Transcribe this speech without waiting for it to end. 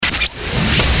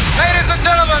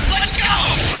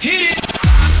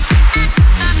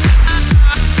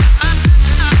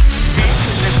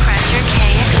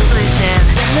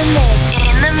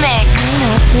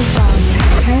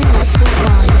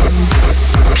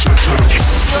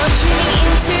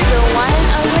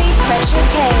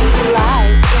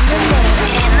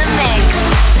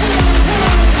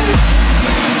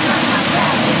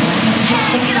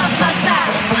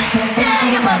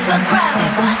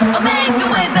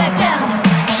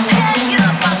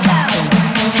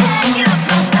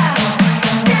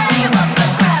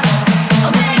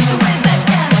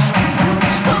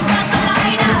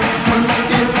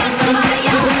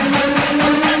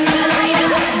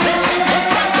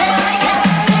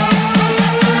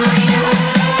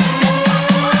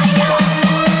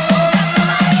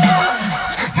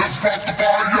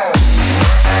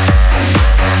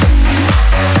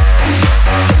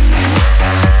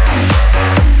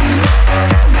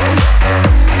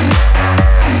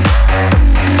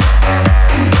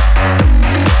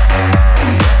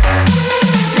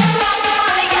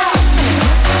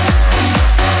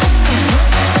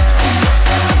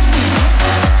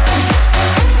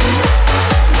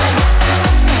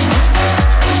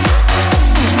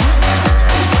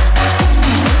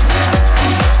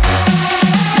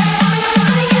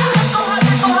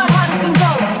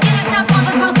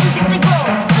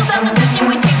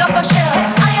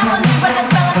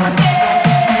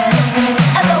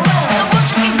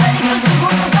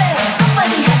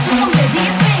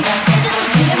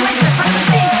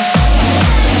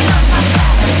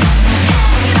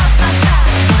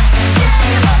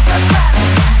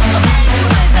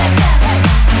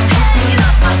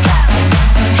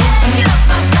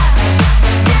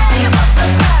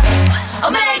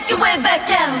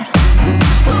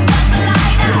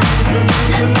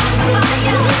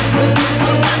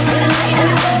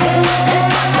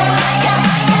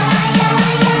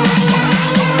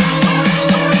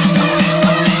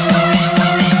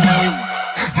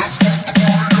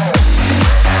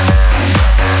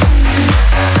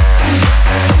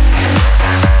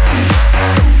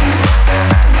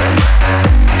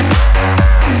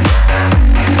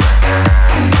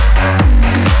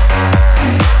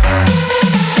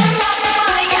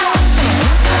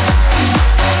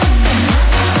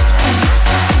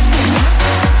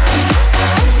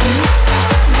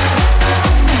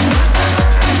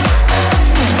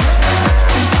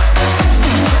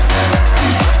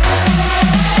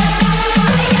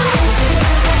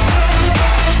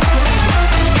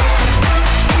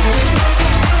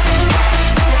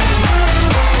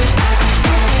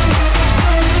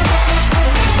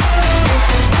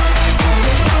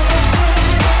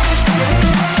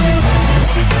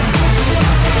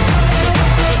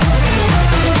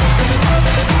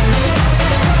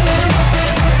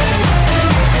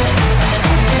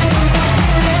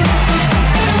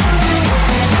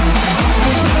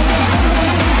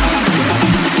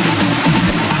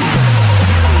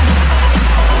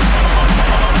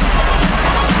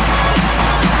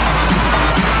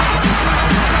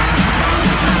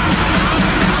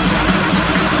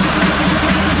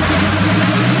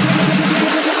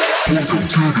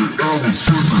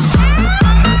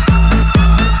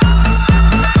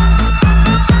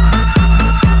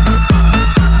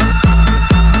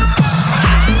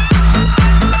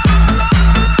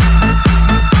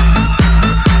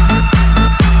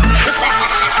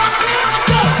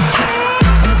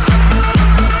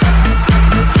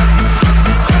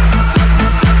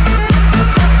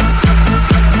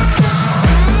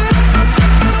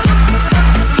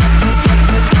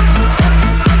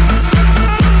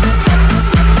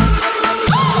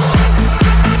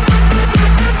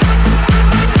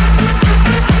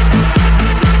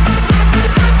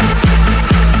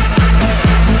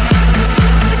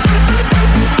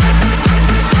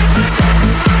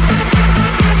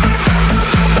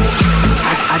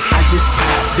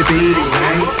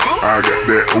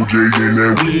OJ in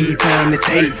that weed, time to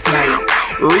take flight.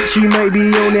 Richie might be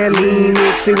on that lean,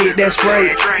 mixing with that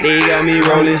Sprite. They got me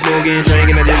rolling, smoking,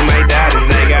 drinking, I just might die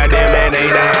tonight. Goddamn, that ain't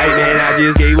the hype, man. I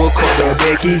just gave a cup to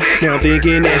Becky. Now I'm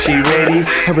thinking that she ready.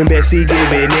 Her and Bessie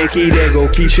giving Nikki. There go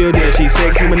Keisha, then she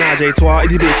sexy. Menage a trois,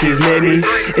 these bitches let me.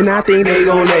 And I think they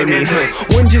gon' let me.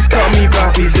 One just caught me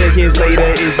Poppy, seconds later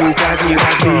it's Bukaki.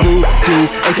 Watch me move,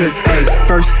 aka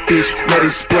first bitch, let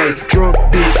it spray. Drunk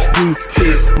bitch,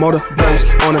 tits,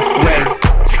 motorboats on the way.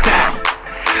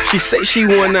 She say she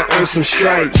wanna earn some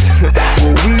stripes.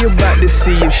 Well, we about to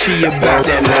see if she about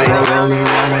that life. Rollin',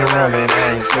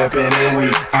 I ain't sleeping in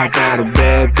week. I got a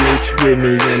bad bitch with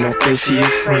me and I think she a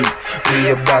freak.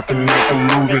 We about to make a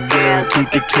movie, girl,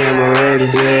 keep the camera ready.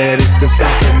 Yeah, this the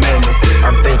fucking minute.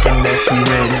 I'm thinking that she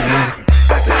ready.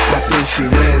 I think she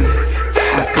ready.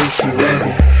 I think she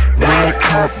ready. Red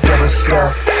cup, double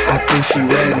stuff. I think she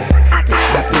ready.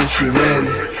 I think she ready.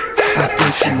 I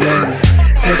think she ready.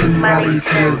 Taking Molly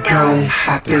to the dome.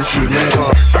 I think she ready.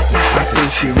 I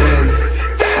think she ready.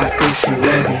 I think she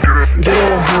ready. Get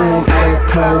her home out of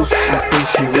clothes. I think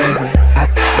she ready. I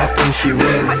think she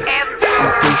ready.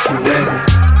 I think she ready.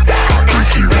 I think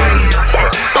she ready.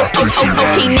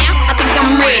 Okay, now I think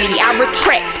I'm ready. I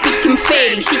retract, speak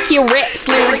confetti. She kill raps,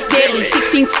 lyrics deadly.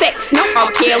 16 sex, no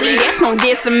R. Kelly. That's no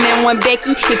diss, a man one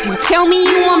Becky. If you tell me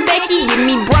you want Becky, give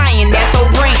me Brian, that's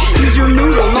O'Brien. Use your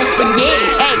noodle, no spaghetti.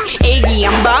 Hey, Iggy,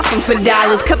 I'm bossing for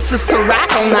dollars. Cups of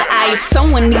Ciroc on the ice.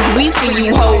 Sewing these weeds for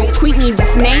you hoes. Tweet me,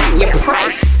 just name your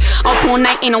price. Up all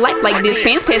night, ain't no life like this.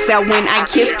 Fans pass out when I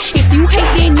kiss. If you hate,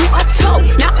 then you are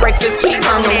toast. Not breakfast, can't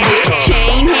burn no bitch.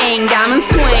 Chain hang, diamond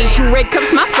swing. 2 red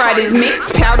cups, my Sprite is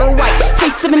mixed. Powder white,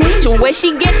 face of an angel. Where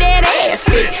she get that ass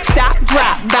thick? Stop,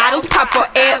 drop, bottles pop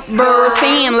forever.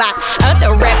 Sandlock,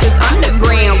 other rappers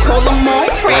underground. Call them all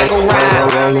Fraggle Rock.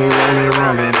 Rollin',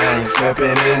 I ain't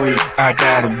sleeping in week. I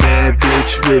got a bad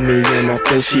bitch with me and I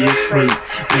think she a freak.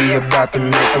 We about to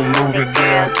make a movie,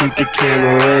 girl, keep the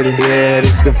camera ready. Yeah,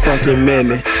 this the fucking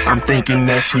minute. I'm thinking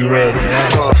that she ready.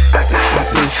 I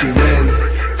think she ready.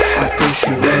 I think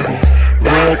she ready.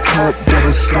 Red cup,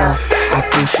 double stuff. I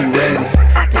think she ready.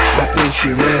 I think she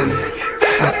ready.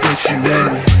 I think she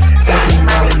ready. Taking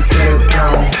Molly to the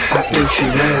dome. I think she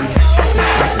ready.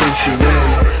 I think she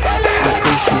ready. I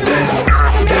think she ready.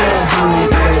 Get her home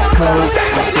out of clothes.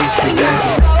 I think she ready.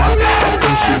 I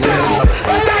think she ready.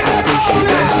 I think she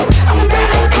ready. I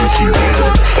think she ready.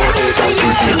 I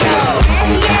think she ready.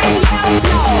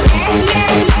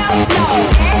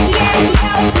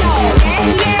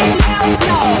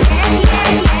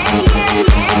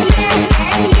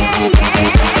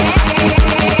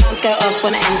 Let's go off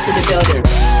when I enter the building.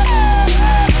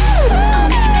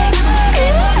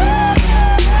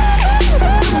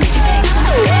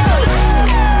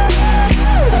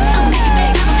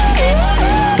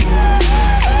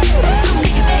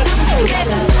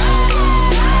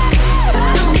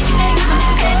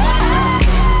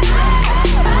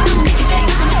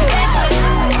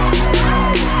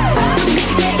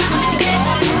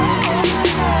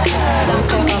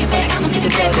 To the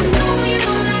building.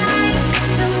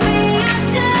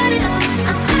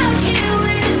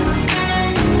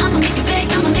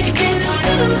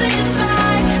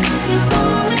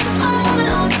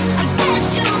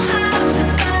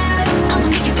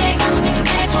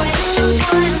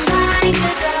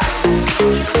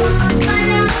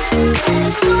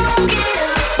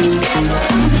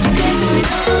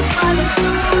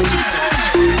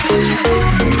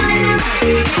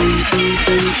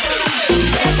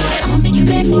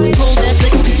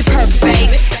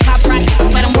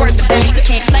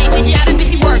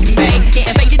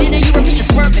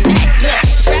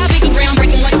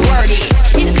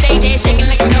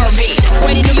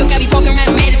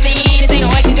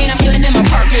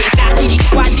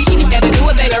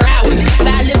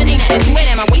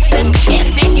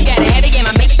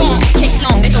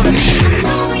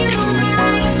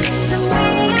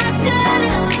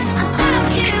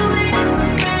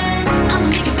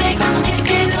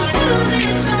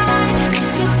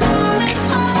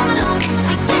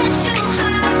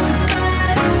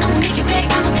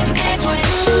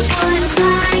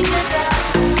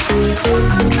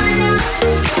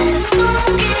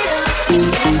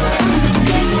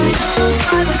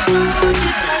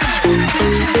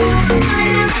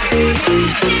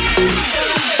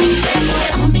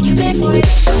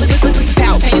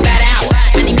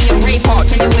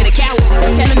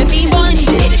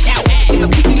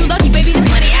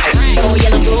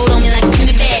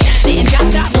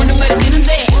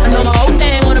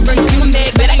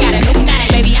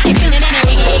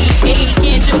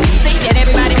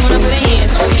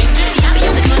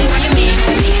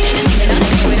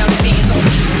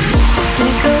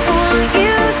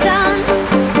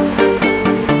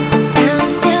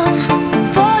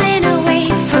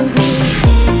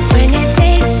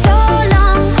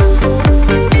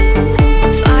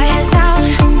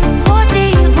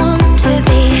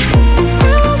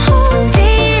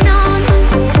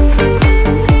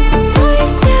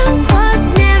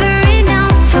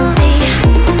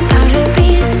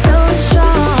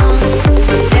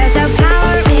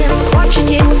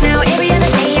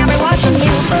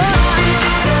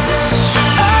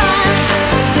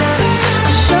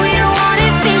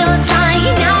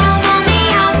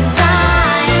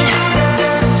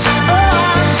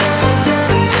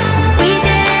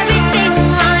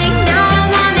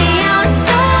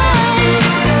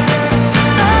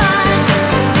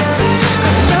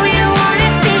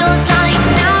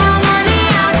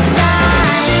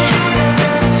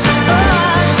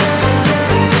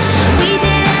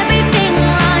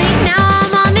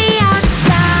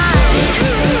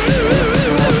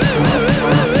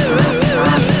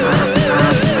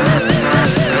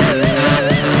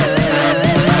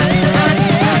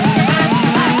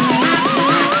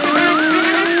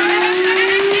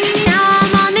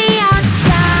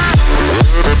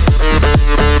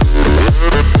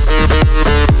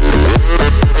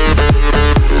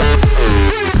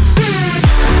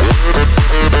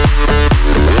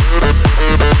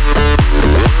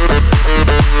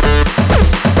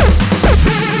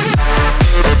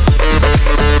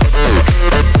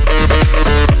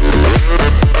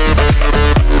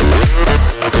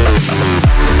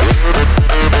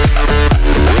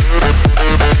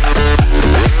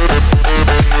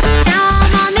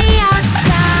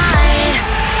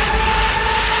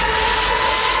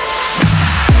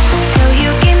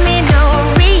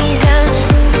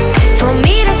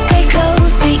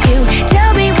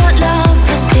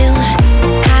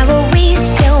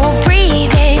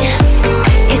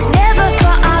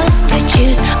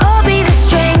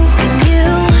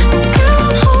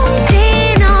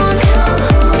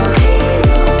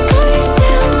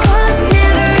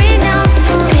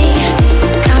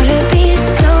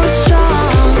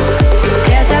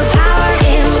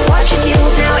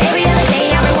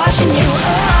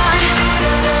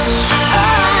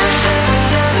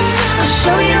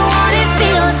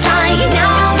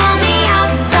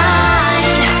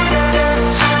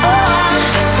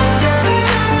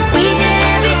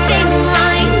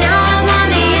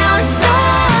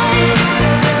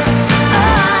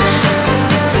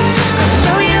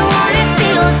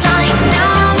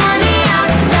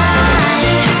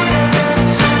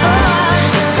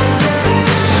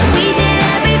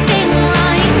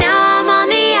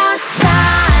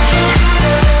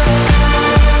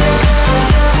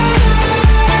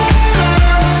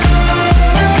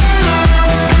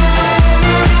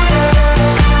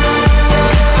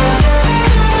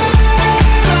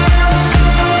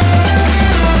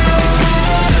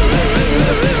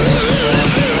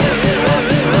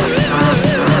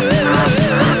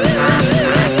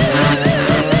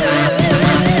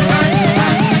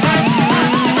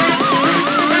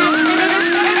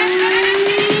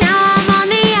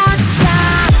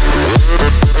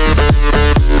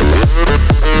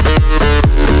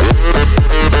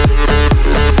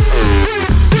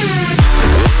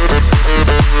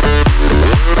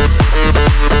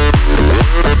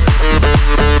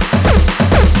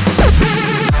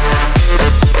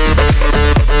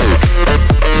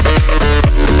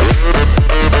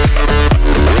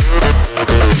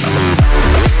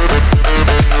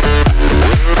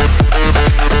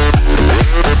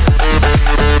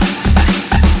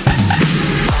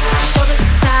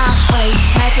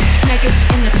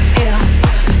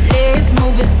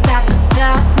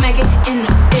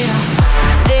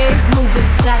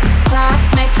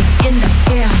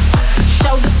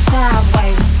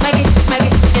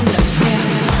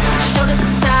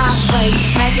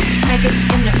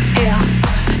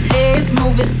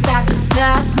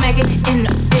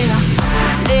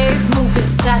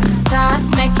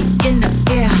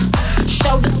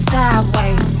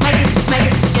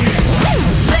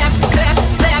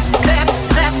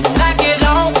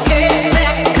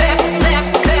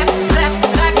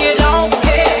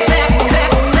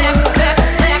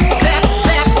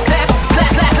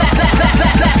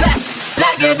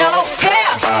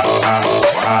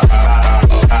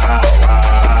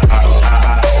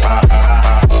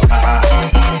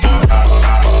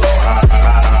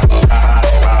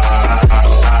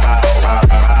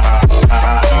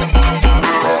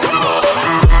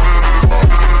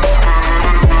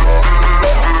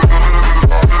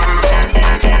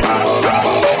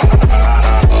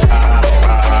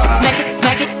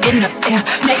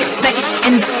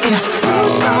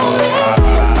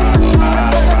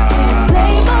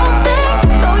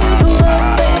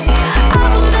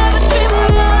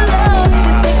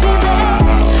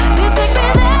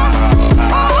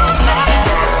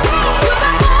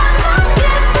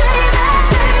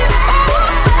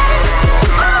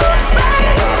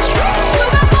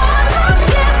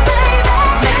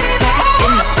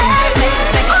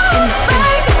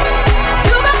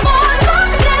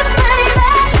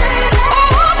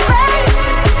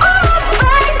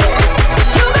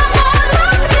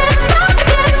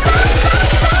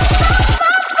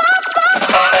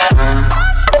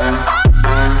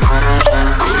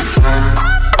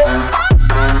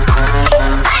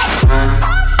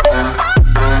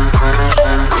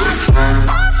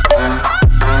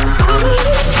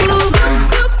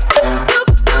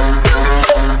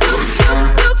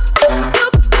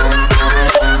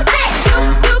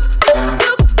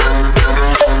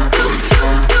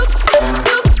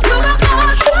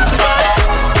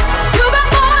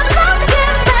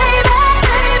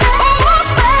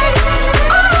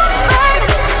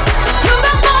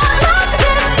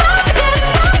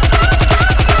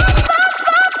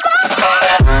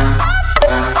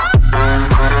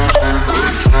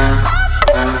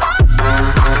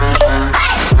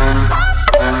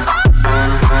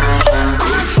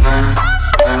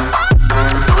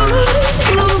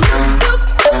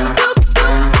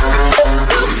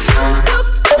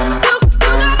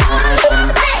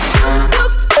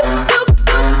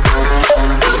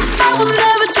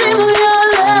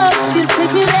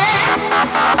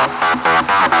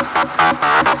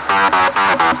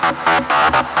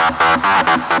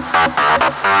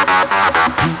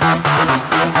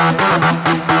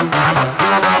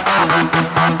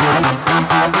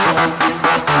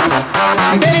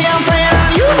 Baby, I'm praying on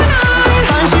you tonight.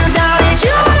 Hunt you down, eat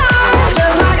you alive.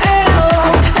 Just like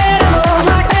animals, animals,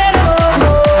 like animals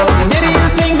move. Maybe you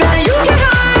think that you can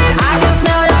hide. I can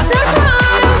smell your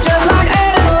sacrifice. Just like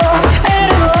animals,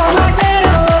 animals, like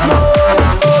animals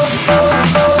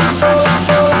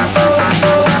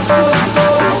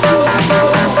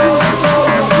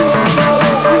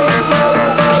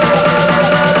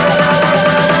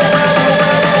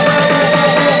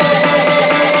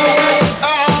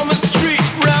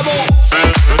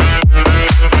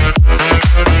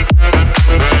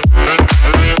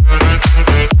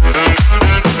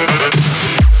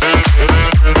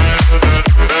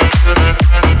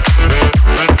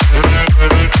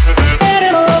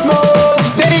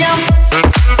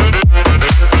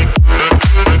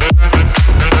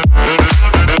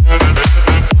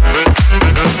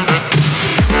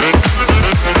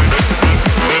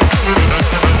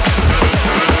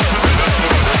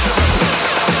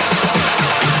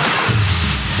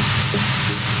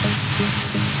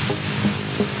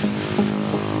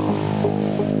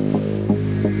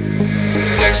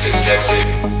Sexy, sexy,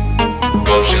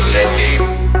 bullshit lady.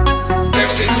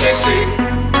 Sexy, sexy,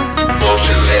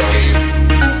 bullshit lady.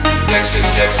 Sexy,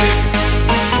 sexy,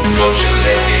 bullshit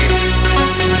lady.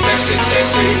 Sexy,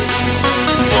 sexy,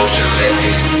 bullshit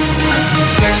lady.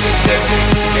 Sexy, sexy,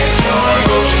 enjoy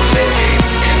bullshit lady.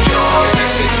 Enjoy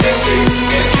sexy, sexy,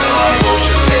 enjoy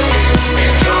bullshit lady.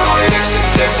 Enjoy sexy,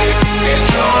 sexy,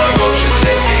 enjoy bullshit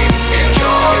lady.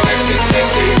 Enjoy sexy,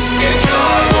 sexy,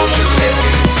 enjoy bullshit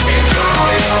lady.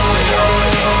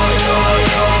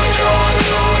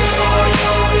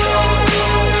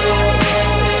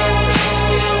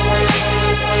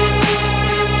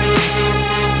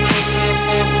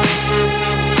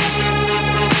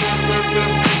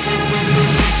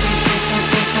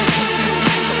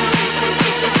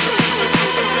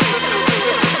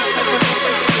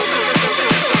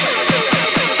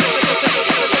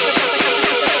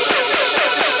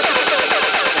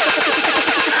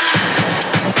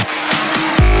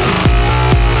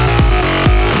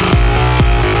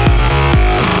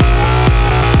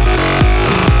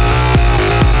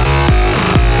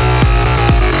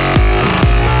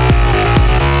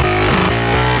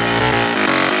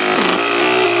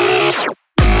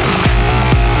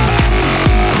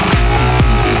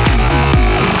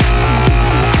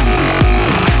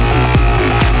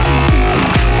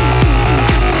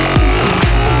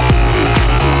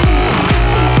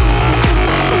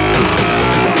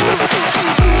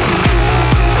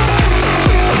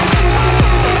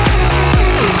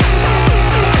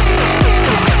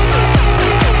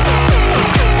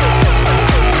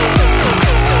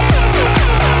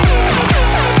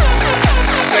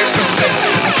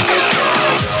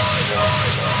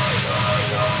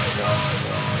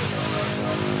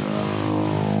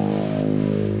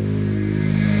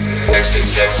 Sexy,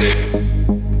 sexy,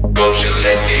 bullshit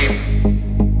lady.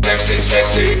 Sexy,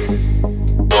 sexy,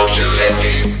 bullshit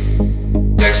lady.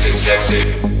 Sexy, sexy,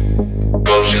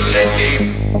 bullshit lady.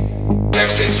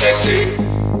 Sexy, sexy,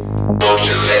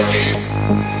 bullshit lady.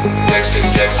 Sexy,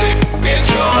 sexy,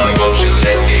 enjoy bullshit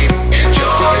lady.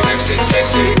 Enjoy sexy,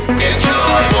 sexy,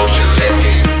 enjoy bullshit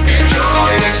lady.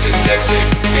 Enjoy sexy, sexy,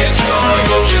 enjoy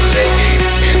bullshit lady.